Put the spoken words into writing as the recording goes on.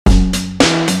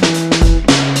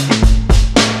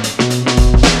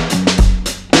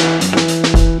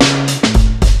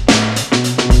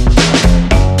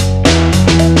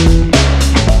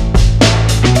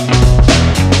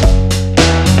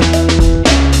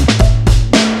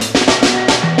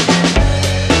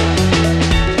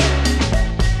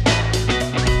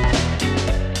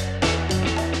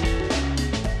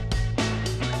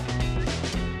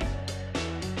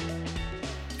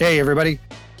Hey, everybody.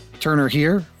 Turner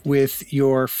here with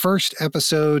your first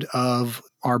episode of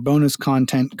our bonus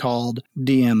content called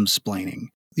DM Splaining.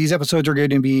 These episodes are going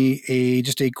to be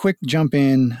just a quick jump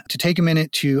in to take a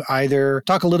minute to either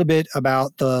talk a little bit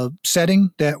about the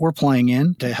setting that we're playing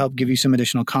in to help give you some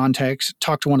additional context,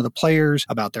 talk to one of the players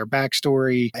about their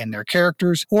backstory and their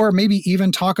characters, or maybe even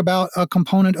talk about a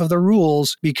component of the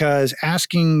rules, because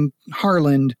asking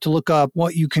Harland to look up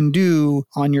what you can do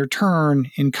on your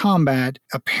turn in combat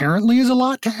apparently is a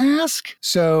lot to ask.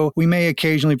 So we may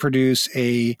occasionally produce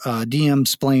a DM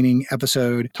splaining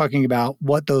episode talking about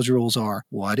what those rules are.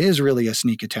 What is really a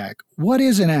sneak attack? What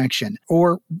is an action?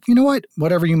 Or, you know what?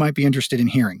 Whatever you might be interested in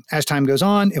hearing. As time goes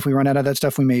on, if we run out of that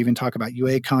stuff, we may even talk about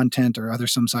UA content or other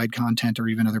some side content or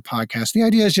even other podcasts. The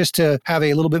idea is just to have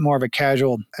a little bit more of a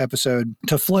casual episode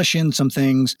to flush in some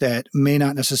things that may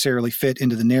not necessarily fit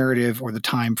into the narrative or the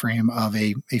time frame of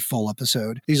a full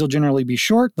episode. These will generally be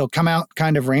short. They'll come out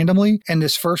kind of randomly. And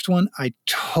this first one, I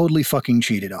totally fucking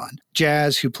cheated on.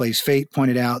 Jazz, who plays Fate,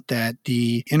 pointed out that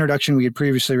the introduction we had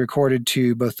previously recorded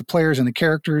to both the players and the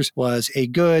characters was a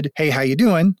good, hey, how you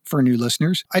doing, for new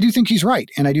listeners. I do think he's right,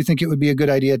 and I do think it would be a good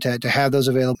idea to have those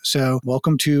available. So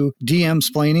welcome to DM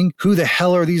Splaining. Who the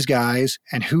hell are these guys,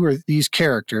 and who are these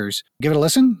characters? Give it a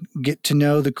listen, get to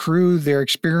know the crew, their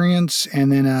experience,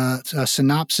 and then a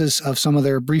synopsis of some of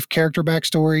their brief character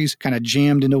backstories, kind of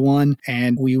jammed into one,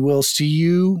 and we will see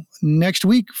you next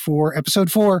week for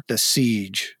episode 4, The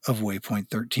Siege of Waypoint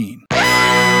 13.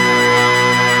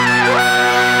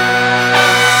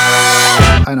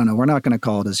 I don't know. We're not going to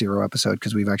call it a 0 episode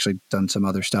because we've actually done some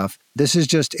other stuff. This is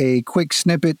just a quick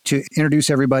snippet to introduce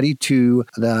everybody to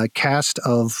the cast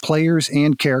of players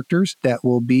and characters that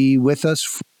will be with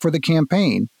us for the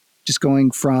campaign. Just going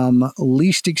from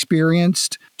least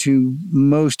experienced to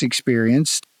most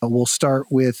experienced. We'll start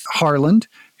with Harland,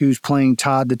 who's playing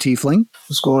Todd the Tiefling.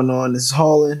 What's going on? This is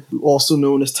Harland, also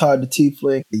known as Todd the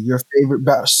Tiefling, your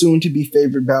favorite, soon-to-be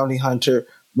favorite bounty hunter.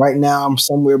 Right now, I'm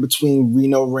somewhere between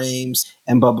Reno Rames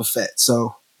and Boba Fett,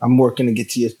 so I'm working to get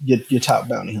to your top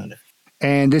bounty hunter.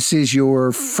 And this is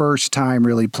your first time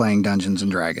really playing Dungeons &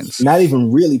 Dragons. Not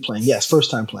even really playing. Yes, first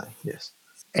time playing, yes.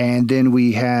 And then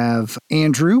we have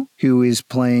Andrew, who is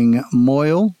playing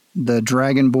Moyle, the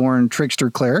Dragonborn Trickster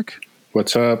Cleric.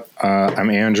 What's up? I'm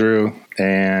Andrew,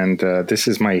 and this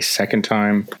is my second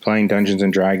time playing Dungeons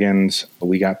 & Dragons.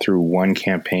 We got through one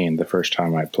campaign the first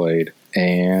time I played,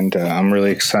 and I'm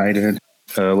really excited.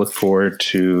 Look forward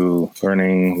to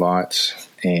learning lots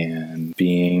and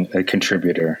being a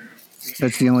contributor.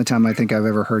 That's the only time I think I've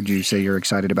ever heard you say you're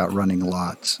excited about running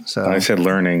lots. So I said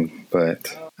learning,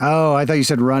 but... Oh, I thought you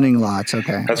said running lots.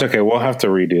 Okay. That's okay. We'll have to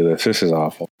redo this. This is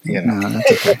awful. Yeah. No,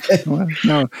 that's okay. Well,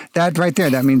 no, that right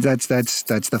there, that means that's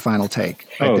the final take.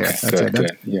 Right okay, there. That's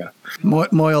good. Yeah.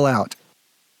 Moyle out.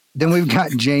 Then we've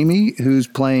got Jamie, who's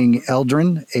playing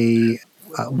Eldrin, a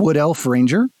Wood Elf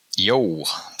Ranger. Yo,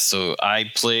 so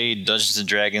I played Dungeons &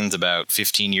 Dragons about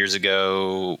 15 years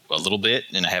ago, a little bit,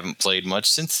 and I haven't played much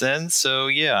since then. So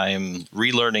yeah, I am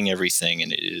relearning everything,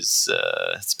 and it's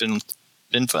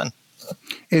been fun.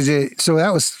 Is it, so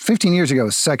that was 15 years ago,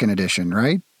 second edition,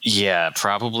 right? Yeah,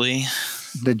 probably.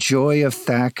 The Joy of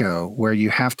Thaco, where you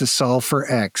have to solve for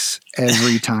X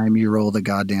every time you roll the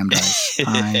goddamn dice.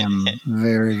 I am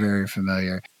very, very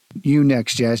familiar. You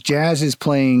next, Jazz. Jazz is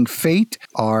playing Fate,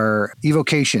 our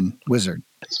evocation wizard.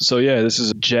 So yeah, this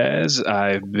is Jazz.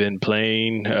 I've been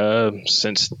playing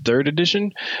since third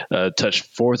edition, touched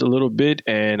fourth a little bit,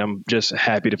 and I'm just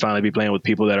happy to finally be playing with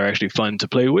people that are actually fun to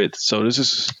play with. So this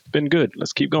has been good.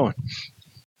 Let's keep going.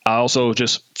 I also,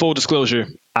 just full disclosure,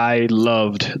 I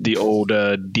loved the old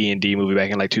D&D movie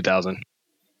back in like 2000.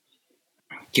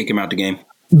 Kick him out the game.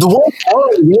 The one with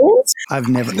Marlon Wayans? I've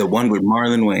never. The one with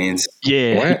Marlon Wayans.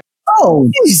 Yeah. What?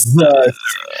 Oh, Jesus.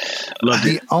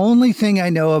 The only thing I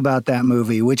know about that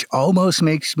movie, which almost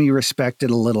makes me respect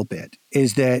it a little bit,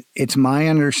 is that it's my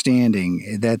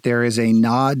understanding that there is a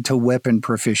nod to weapon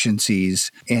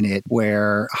proficiencies in it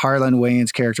where Harlan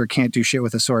Wayans' character can't do shit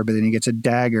with a sword, but then he gets a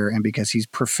dagger, and because he's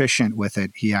proficient with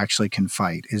it, he actually can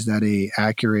fight. Is that a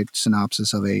accurate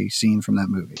synopsis of a scene from that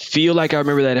movie? Feel like I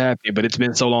remember that happening, but it's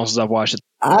been so long since I've watched it.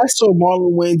 I saw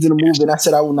Marlon Wayans in a movie, and I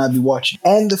said I will not be watching.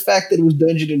 And the fact that it was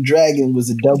Dungeons and Dragons was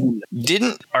a double.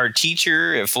 Didn't our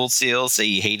teacher at Full Sail say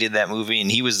he hated that movie, and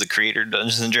he was the creator of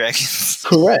Dungeons and Dragons?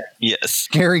 Correct. Yes.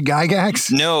 Gary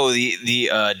Gygax? No, the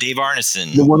Dave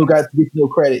Arneson. The one who got no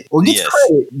credit. Or gets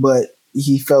credit, but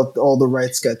he felt all the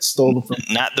rights got stolen from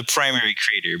him. Not the primary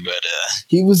creator, but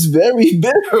He was very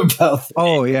bitter about that.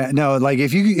 Oh yeah, no, like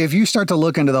if you start to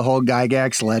look into the whole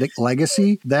Gygax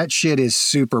legacy, that shit is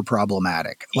super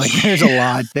problematic. Like there's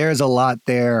a lot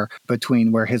there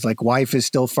between where his like wife is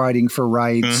still fighting for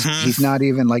rights. Mhm. He's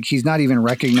not even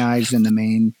recognized in the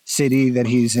main city that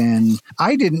he's in.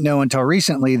 I didn't know until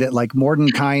recently that like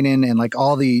Mordenkainen and like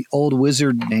all the old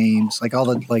wizard names, like all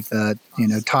the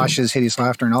Tasha's Hideous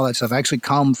Laughter and all that stuff actually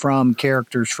come from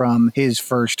characters from his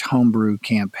first homebrew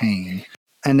campaign.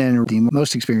 And then the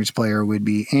most experienced player would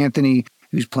be Anthony,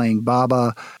 who's playing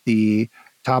Baba, the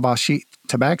Tabaxi.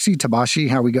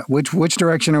 How we go? Which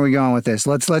direction are we going with this?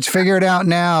 Let's figure it out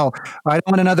now. I don't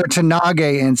want another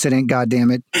Tanage incident. God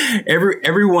damn it!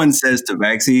 Everyone says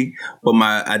Tabaxi, but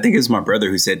I think it's my brother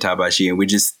who said Tabashi, and we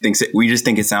just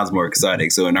think it sounds more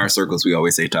exotic. So in our circles, we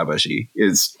always say Tabashi.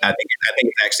 I think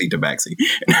it's actually Tabaxi.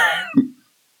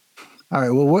 All right.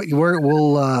 Well,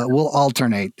 we'll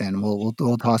alternate then. We'll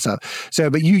toss up. So,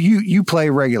 but you play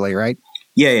regularly, right?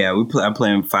 Yeah. I'm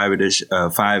playing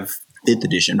 5th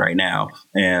edition right now,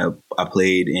 and I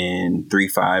played in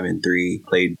 3.5 and 3.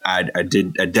 I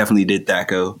definitely did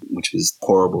Thaco, which was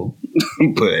horrible,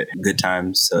 but good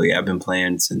times. So yeah, I've been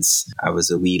playing since I was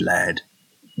a wee lad.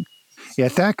 Yeah,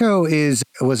 Thaco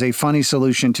was a funny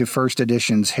solution to first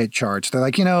edition's hit charts. They're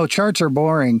like, charts are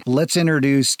boring. Let's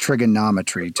introduce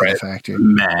trigonometry to the factory.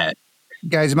 Mad.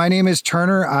 Guys, my name is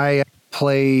Turner. I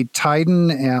play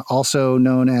Titan, also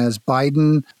known as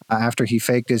Biden, after he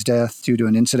faked his death due to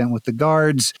an incident with the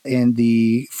guards. In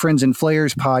the Friends and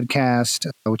Flayers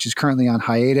podcast, which is currently on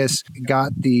hiatus,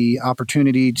 got the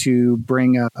opportunity to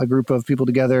bring a group of people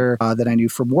together that I knew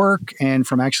from work and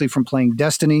from playing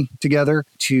Destiny together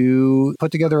to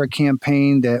put together a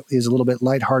campaign that is a little bit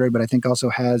lighthearted, but I think also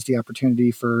has the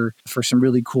opportunity for some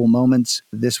really cool moments.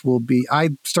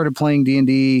 I started playing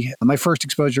D&D. My first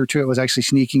exposure to it was actually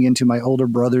sneaking into my older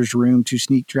brother's room to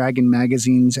sneak Dragon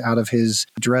magazines out of his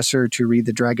dresser to read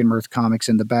the Dragon Mirth comics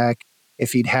in the back.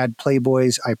 If he'd had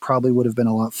Playboys, I probably would have been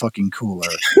a lot fucking cooler.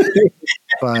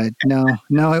 But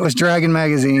no, it was Dragon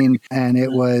magazine, and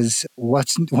it was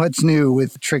what's new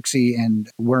with Trixie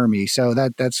and Wormy. So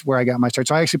that's where I got my start.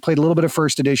 So I actually played a little bit of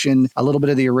first edition, a little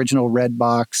bit of the original red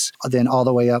box, then all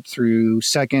the way up through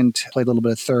second, played a little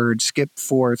bit of third, skipped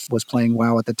fourth, was playing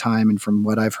WoW at the time, and from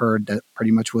what I've heard, that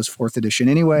pretty much was fourth edition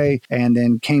anyway, and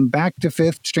then came back to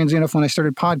fifth, strangely enough, when I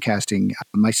started podcasting.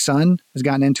 My son has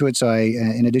gotten into it, so I,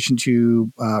 in addition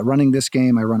to running this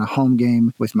game, I run a home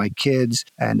game with my kids,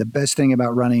 and the best thing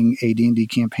about running a D&D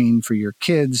campaign for your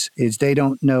kids is they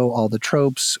don't know all the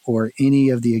tropes or any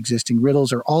of the existing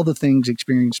riddles or all the things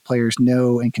experienced players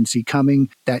know and can see coming.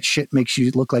 That shit makes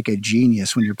you look like a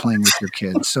genius when you're playing with your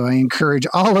kids. So I encourage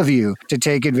all of you to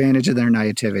take advantage of their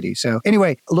naivety. So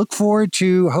anyway, look forward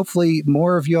to hopefully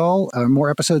more of y'all, more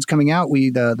episodes coming out.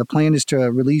 The plan is to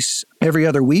release every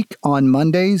other week on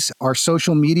Mondays. Our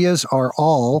social medias are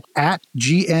all at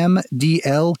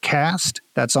GMDLcast.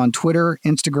 That's on Twitter,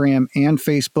 Instagram, and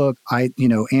Facebook.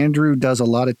 Andrew does a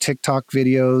lot of TikTok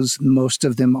videos. Most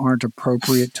of them aren't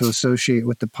appropriate to associate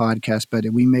with the podcast, but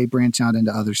we may branch out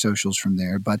into other socials from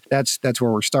there. But that's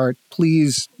where we'll start.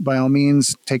 Please, by all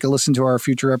means, take a listen to our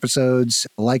future episodes.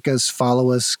 Like us,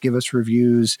 follow us, give us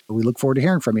reviews. We look forward to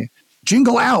hearing from you.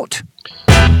 Jingle out!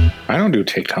 I don't do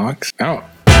TikToks. No.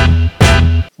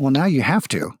 Well, now you have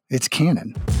to. It's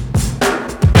canon.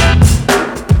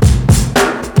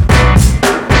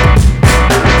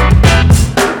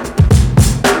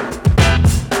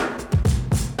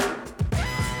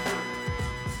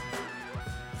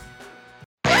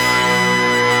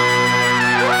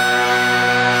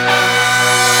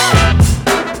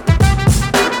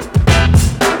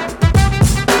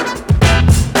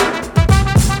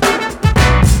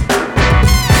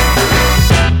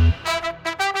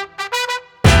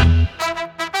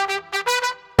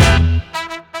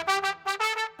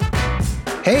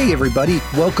 Hey, everybody.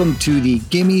 Welcome to the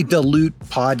Gimme the Loot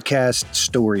podcast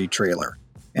story trailer.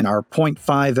 In our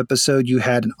 0.5 episode, you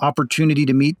had an opportunity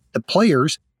to meet the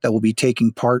players that will be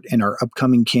taking part in our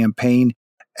upcoming campaign.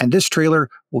 And this trailer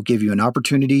will give you an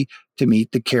opportunity to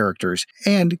meet the characters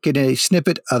and get a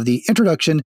snippet of the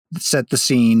introduction that set the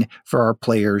scene for our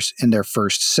players in their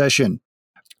first session.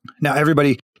 Now,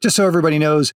 everybody, just so everybody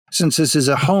knows, since this is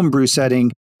a homebrew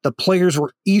setting, the players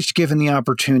were each given the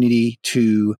opportunity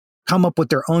to come up with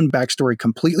their own backstory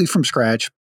completely from scratch.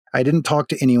 I didn't talk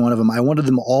to any one of them. I wanted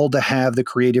them all to have the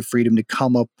creative freedom to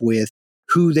come up with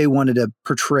who they wanted to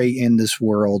portray in this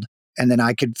world. And then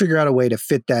I could figure out a way to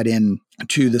fit that in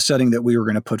to the setting that we were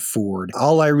going to put forward.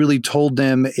 All I really told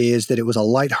them is that it was a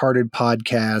lighthearted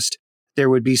podcast, there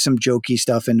would be some jokey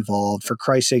stuff involved. For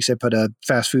Christ's sakes, I put a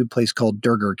fast food place called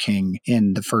Burger King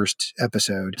in the first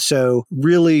episode. So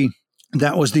really,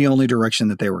 that was the only direction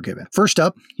that they were given. First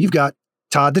up, you've got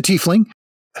Todd the Tiefling,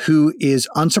 who is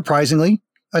unsurprisingly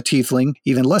a tiefling.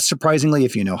 Even less surprisingly,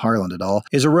 if you know Harland at all,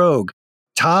 is a rogue.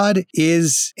 Todd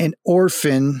is an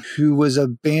orphan who was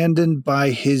abandoned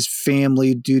by his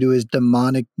family due to his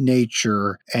demonic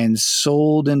nature and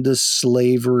sold into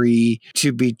slavery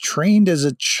to be trained as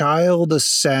a child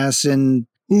assassin.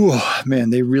 Ooh, man,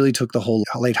 they really took the whole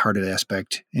lighthearted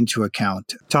aspect into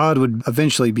account. Todd would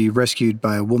eventually be rescued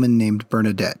by a woman named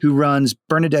Bernadette, who runs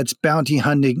Bernadette's bounty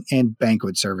hunting and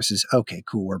banquet services. Okay,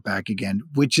 cool, we're back again,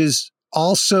 which is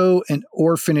also an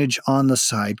orphanage on the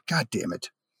side. God damn it.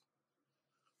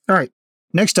 All right,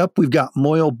 next up, we've got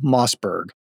Moyle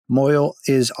Mossberg. Moyle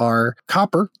is our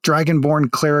copper,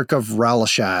 dragonborn cleric of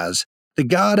Ralashaz, the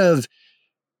god of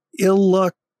ill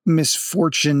luck,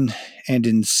 misfortune, and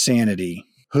insanity.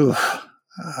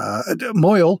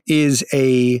 Moyle is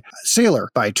a sailor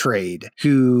by trade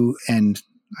who, and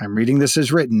I'm reading this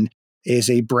as written, is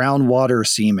a brown water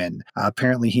seaman.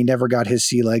 Apparently, he never got his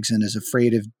sea legs and is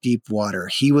afraid of deep water.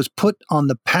 He was put on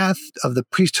the path of the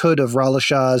priesthood of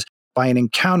Ralashaz by an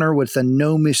encounter with a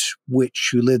gnomish witch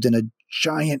who lived in a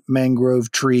giant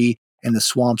mangrove tree in the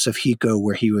swamps of Hiko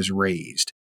where he was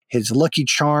raised. His lucky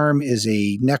charm is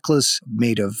a necklace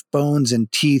made of bones and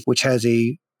teeth, which has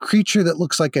a creature that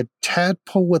looks like a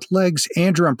tadpole with legs.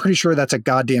 Andrew, I'm pretty sure that's a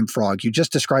goddamn frog. You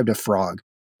just described a frog.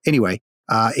 Anyway,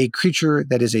 a creature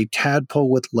that is a tadpole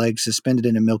with legs suspended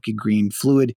in a milky green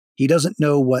fluid. He doesn't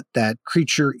know what that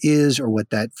creature is or what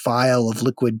that vial of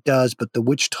liquid does, but the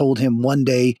witch told him one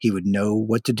day he would know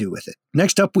what to do with it.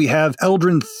 Next up, we have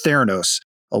Eldrin Theranos,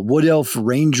 a wood elf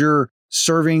ranger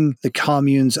serving the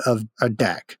communes of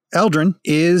Adak. Eldrin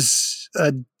is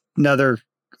another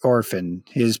orphan.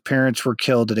 His parents were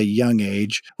killed at a young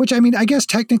age, which, I mean, I guess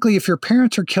technically if your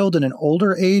parents are killed at an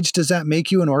older age, does that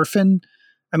make you an orphan?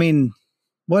 I mean,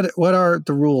 what are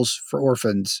the rules for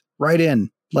orphans? Write in.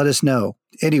 Let us know.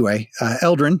 Anyway,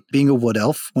 Eldrin, being a wood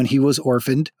elf, when he was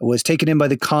orphaned, was taken in by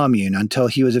the commune until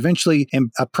he was eventually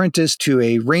apprenticed to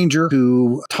a ranger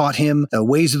who taught him the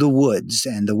ways of the woods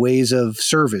and the ways of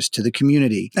service to the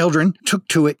community. Eldrin took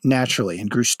to it naturally and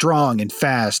grew strong and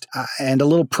fast and a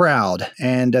little proud.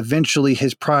 And eventually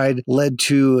his pride led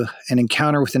to an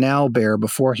encounter with an owlbear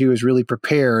before he was really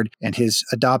prepared, and his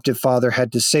adoptive father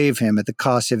had to save him at the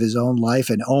cost of his own life.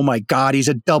 And oh my God, he's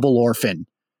a double orphan.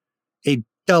 A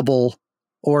double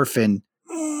orphan.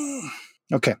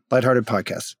 Okay, lighthearted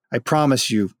podcast. I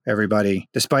promise you, everybody,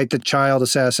 despite the child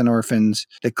assassin orphans,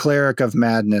 the cleric of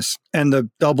madness, and the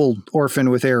double orphan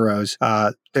with arrows,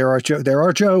 there are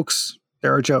jokes.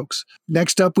 There are jokes.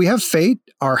 Next up, we have Fate,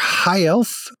 our high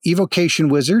elf evocation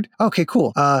wizard. Okay,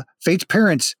 cool. Fate's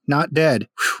parents, not dead.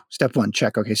 Whew, step one,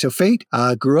 check. Okay, so Fate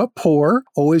grew up poor,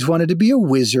 always wanted to be a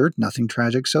wizard, nothing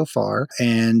tragic so far,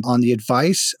 and on the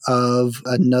advice of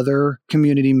another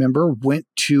community member, went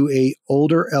to a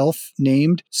older elf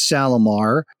named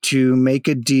Salamar to make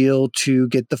a deal to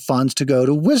get the funds to go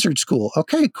to wizard school.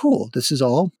 Okay, cool. This is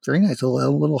all very nice. A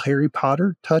little Harry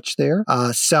Potter touch there.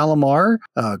 Salamar,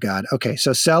 oh God. Okay, so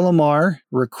Salamar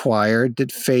required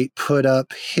that Fate put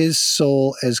up his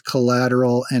soul as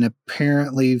collateral, and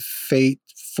apparently Fate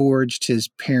forged his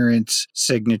parents'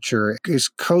 signature as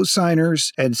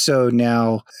co-signers, and so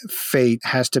now Fate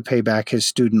has to pay back his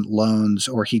student loans,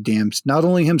 or he damns not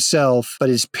only himself but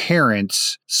his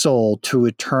parents' soul to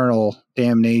eternal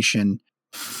damnation.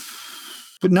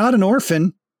 But not an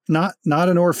orphan. Not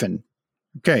an orphan.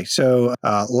 Okay, so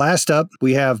last up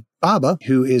we have Baba,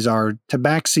 who is our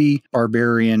Tabaxi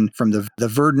barbarian from the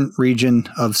verdant region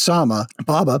of Sama.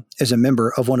 Baba is a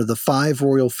member of one of the 5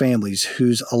 royal families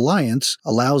whose alliance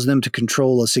allows them to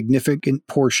control a significant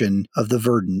portion of the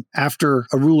verdant. After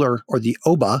a ruler, or the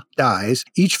Oba, dies,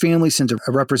 each family sends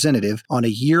a representative on a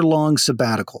year-long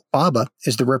sabbatical. Baba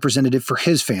is the representative for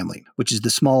his family, which is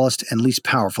the smallest and least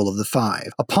powerful of the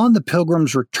 5. Upon the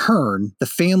pilgrim's return, the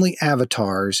family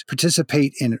avatars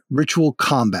participate in ritual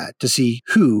combat to see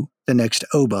who the next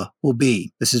Oba will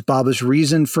be. This is Baba's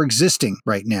reason for existing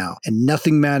right now, and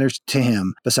nothing matters to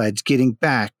him besides getting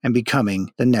back and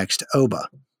becoming the next Oba.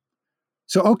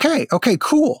 So, okay,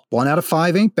 cool. 1 out of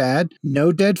 5 ain't bad.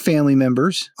 No dead family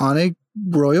members on a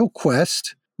royal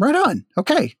quest. Right on.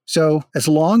 Okay, so as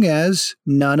long as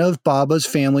none of Baba's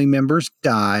family members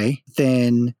die,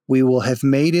 then we will have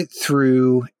made it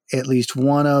through at least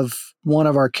one of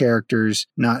our characters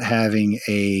not having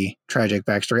a tragic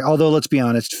backstory. Although, let's be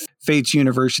honest, Fate's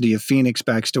University of Phoenix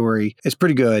backstory is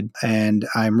pretty good. And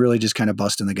I'm really just kind of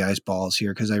busting the guy's balls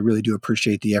here because I really do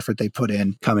appreciate the effort they put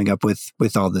in coming up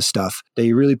with all this stuff.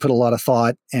 They really put a lot of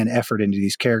thought and effort into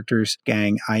these characters.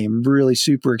 Gang, I am really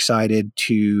super excited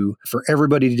for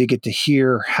everybody to get to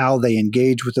hear how they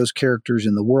engage with those characters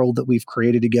in the world that we've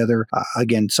created together.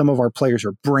 Again, some of our players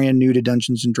are brand new to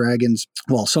Dungeons & Dragons,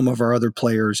 while some of our other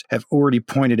players have already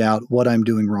pointed out what I'm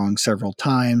doing wrong several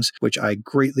times, which I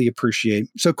greatly appreciate.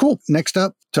 So cool. Next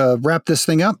up, to wrap this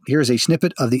thing up, here's a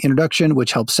snippet of the introduction,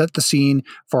 which helps set the scene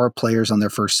for our players on their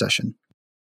first session.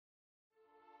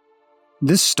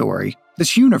 This story,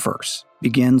 this universe,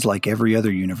 begins like every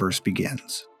other universe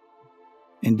begins.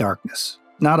 In darkness.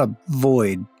 Not a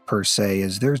void, per se,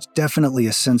 as there's definitely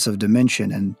a sense of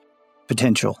dimension and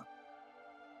potential.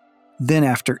 Then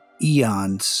after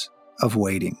eons of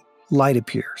waiting, light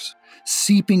appears,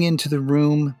 seeping into the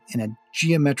room in a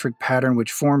geometric pattern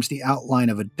which forms the outline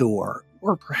of a door,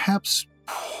 or perhaps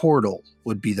portal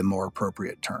would be the more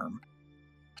appropriate term.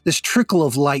 This trickle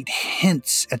of light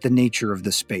hints at the nature of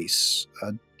the space,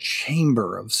 a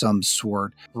chamber of some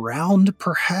sort, round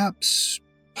perhaps,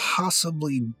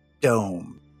 possibly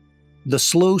dome. The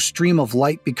slow stream of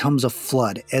light becomes a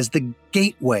flood as the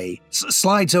gateway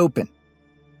slides open.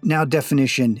 Now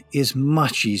definition is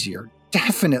much easier.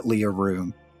 Definitely a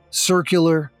room.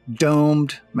 Circular,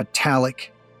 domed,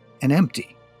 metallic, and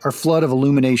empty. Our flood of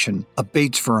illumination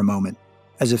abates for a moment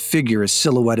as a figure is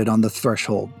silhouetted on the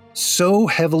threshold, so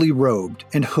heavily robed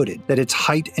and hooded that its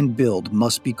height and build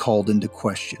must be called into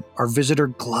question. Our visitor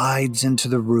glides into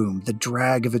the room, the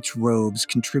drag of its robes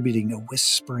contributing a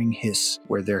whispering hiss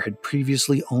where there had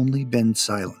previously only been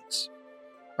silence.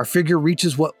 Our figure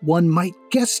reaches what one might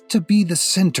guess to be the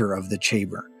center of the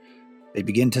chamber. They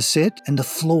begin to sit, and the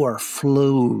floor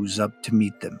flows up to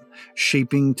meet them,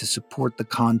 shaping to support the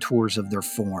contours of their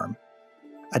form.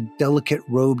 A delicate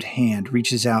robed hand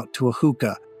reaches out to a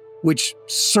hookah, which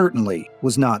certainly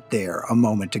was not there a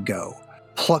moment ago,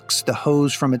 plucks the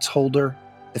hose from its holder.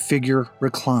 The figure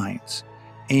reclines,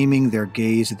 aiming their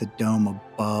gaze at the dome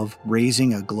above,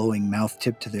 raising a glowing mouth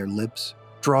tip to their lips,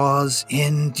 draws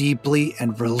in deeply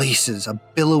and releases a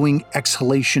billowing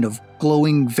exhalation of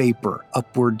glowing vapor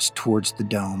upwards towards the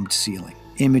domed ceiling.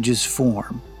 Images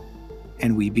form,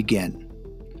 and we begin.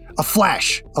 A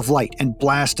flash of light and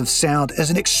blast of sound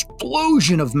as an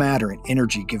explosion of matter and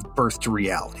energy give birth to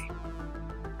reality.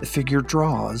 The figure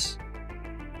draws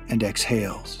and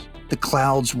exhales. The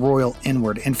clouds roil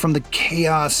inward, and from the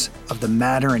chaos of the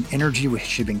matter and energy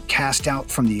which had been cast out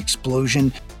from the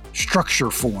explosion,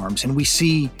 structure forms, and we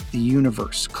see the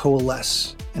universe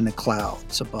coalesce in the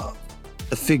clouds above.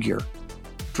 The figure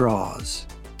draws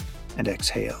and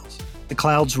exhales. The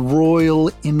clouds roil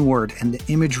inward, and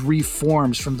the image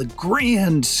reforms from the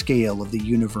grand scale of the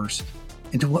universe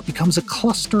into what becomes a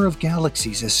cluster of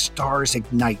galaxies as stars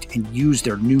ignite and use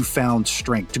their newfound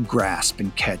strength to grasp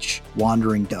and catch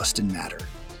wandering dust and matter.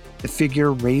 The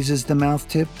figure raises the mouth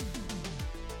tip,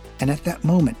 and at that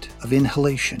moment of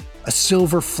inhalation, a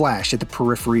silver flash at the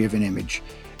periphery of an image,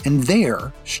 and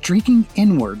there, streaking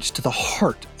inwards to the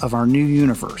heart of our new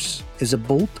universe, is a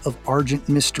bolt of argent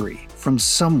mystery from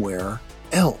somewhere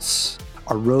else.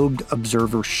 A robed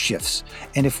observer shifts,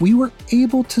 and if we were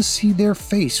able to see their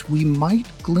face, we might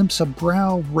glimpse a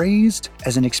brow raised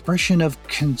as an expression of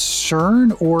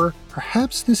concern, or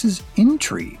perhaps this is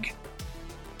intrigue.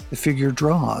 The figure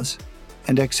draws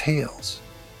and exhales.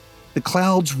 The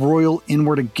clouds roil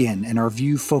inward again, and our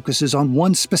view focuses on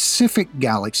one specific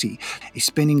galaxy, a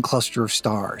spinning cluster of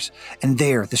stars. And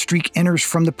there, the streak enters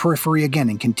from the periphery again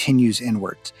and continues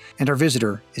inwards. And our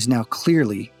visitor is now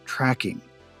clearly tracking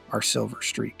our silver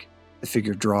streak. The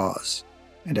figure draws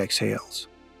and exhales.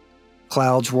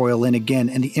 Clouds roil in again,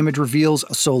 and the image reveals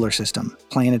a solar system,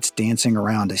 planets dancing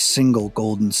around a single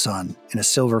golden sun, and a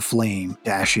silver flame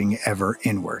dashing ever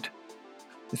inward.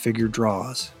 The figure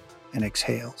draws and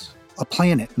exhales. A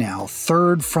planet now,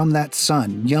 third from that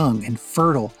sun, young and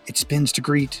fertile. It spins to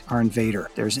greet our invader.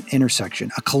 There's an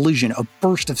intersection, a collision, a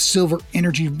burst of silver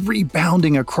energy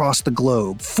rebounding across the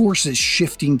globe, forces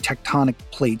shifting tectonic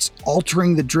plates,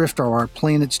 altering the drift of our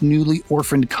planet's newly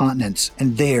orphaned continents.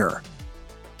 And there,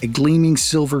 a gleaming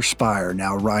silver spire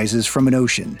now rises from an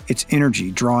ocean, its energy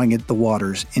drawing at the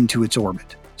waters into its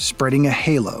orbit, spreading a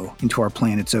halo into our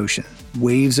planet's ocean,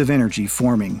 waves of energy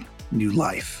forming new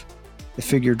life. The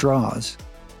figure draws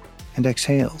and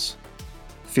exhales.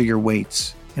 The figure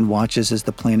waits and watches as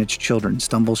the planet's children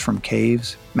stumbles from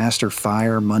caves, master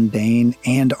fire, mundane,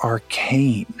 and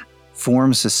arcane,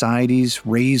 form societies,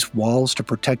 raise walls to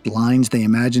protect lines they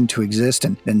imagine to exist,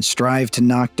 and then strive to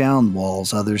knock down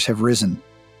walls others have risen.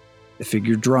 The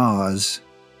figure draws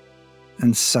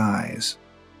and sighs.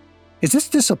 Is this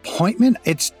disappointment?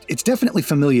 It's definitely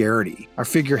familiarity. Our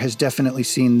figure has definitely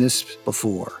seen this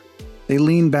before. They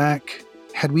lean back.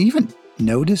 Had we even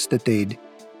noticed that they'd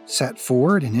sat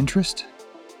forward in interest?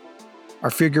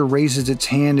 Our figure raises its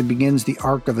hand and begins the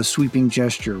arc of a sweeping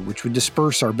gesture which would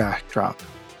disperse our backdrop,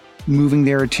 moving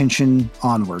their attention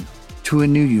onward to a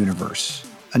new universe,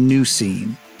 a new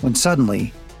scene, when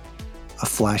suddenly a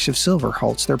flash of silver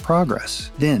halts their progress.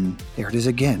 Then there it is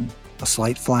again, a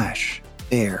slight flash.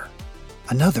 There.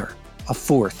 Another, a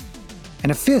fourth,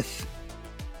 and a fifth.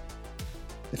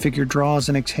 The figure draws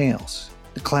and exhales.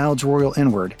 The clouds roil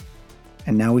inward,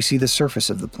 and now we see the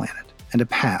surface of the planet and a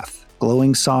path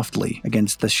glowing softly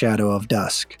against the shadow of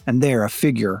dusk. And there a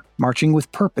figure marching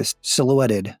with purpose,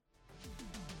 silhouetted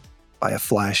by a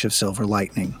flash of silver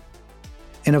lightning.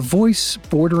 In a voice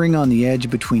bordering on the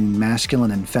edge between masculine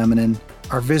and feminine,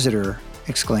 our visitor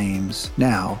exclaims,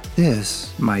 "Now,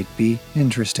 this might be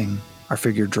interesting." Our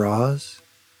figure draws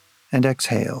and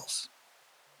exhales.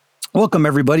 Welcome,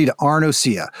 everybody, to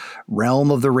Arnosia, Realm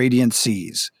of the Radiant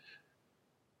Seas.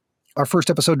 Our first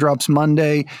episode drops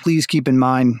Monday. Please keep in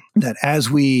mind that as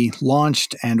we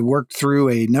launched and worked through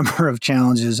a number of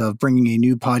challenges of bringing a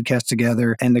new podcast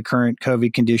together and the current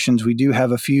COVID conditions, we do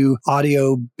have a few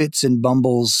audio bits and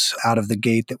bumbles out of the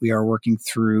gate that we are working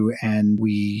through, and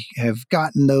we have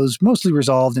gotten those mostly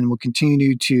resolved and will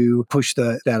continue to push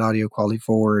that audio quality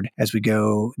forward as we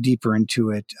go deeper into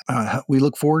it. We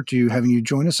look forward to having you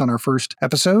join us on our first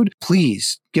episode.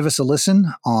 Please give us a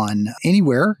listen on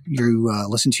anywhere you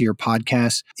listen to your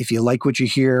podcast. If you like what you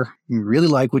hear, you really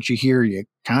like what you hear, you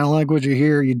kind of like what you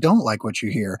hear, you don't like what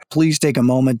you hear, please take a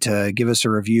moment to give us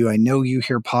a review. I know you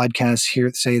hear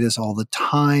podcasts say this all the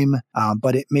time,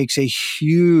 but it makes a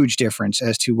huge difference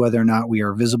as to whether or not we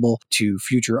are visible to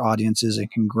future audiences and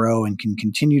can grow and can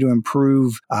continue to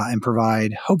improve and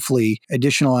provide, hopefully,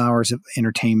 additional hours of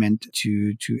entertainment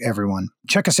to everyone.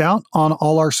 Check us out on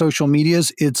all our social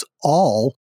medias. It's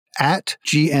all at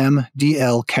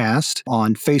GMDLcast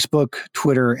on Facebook,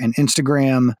 Twitter, and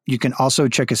Instagram. You can also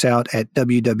check us out at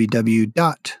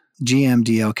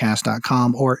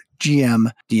www.gmdlcast.com or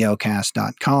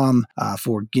gmdlcast.com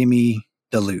for Gimme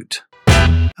the Loot.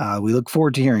 We look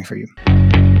forward to hearing from you.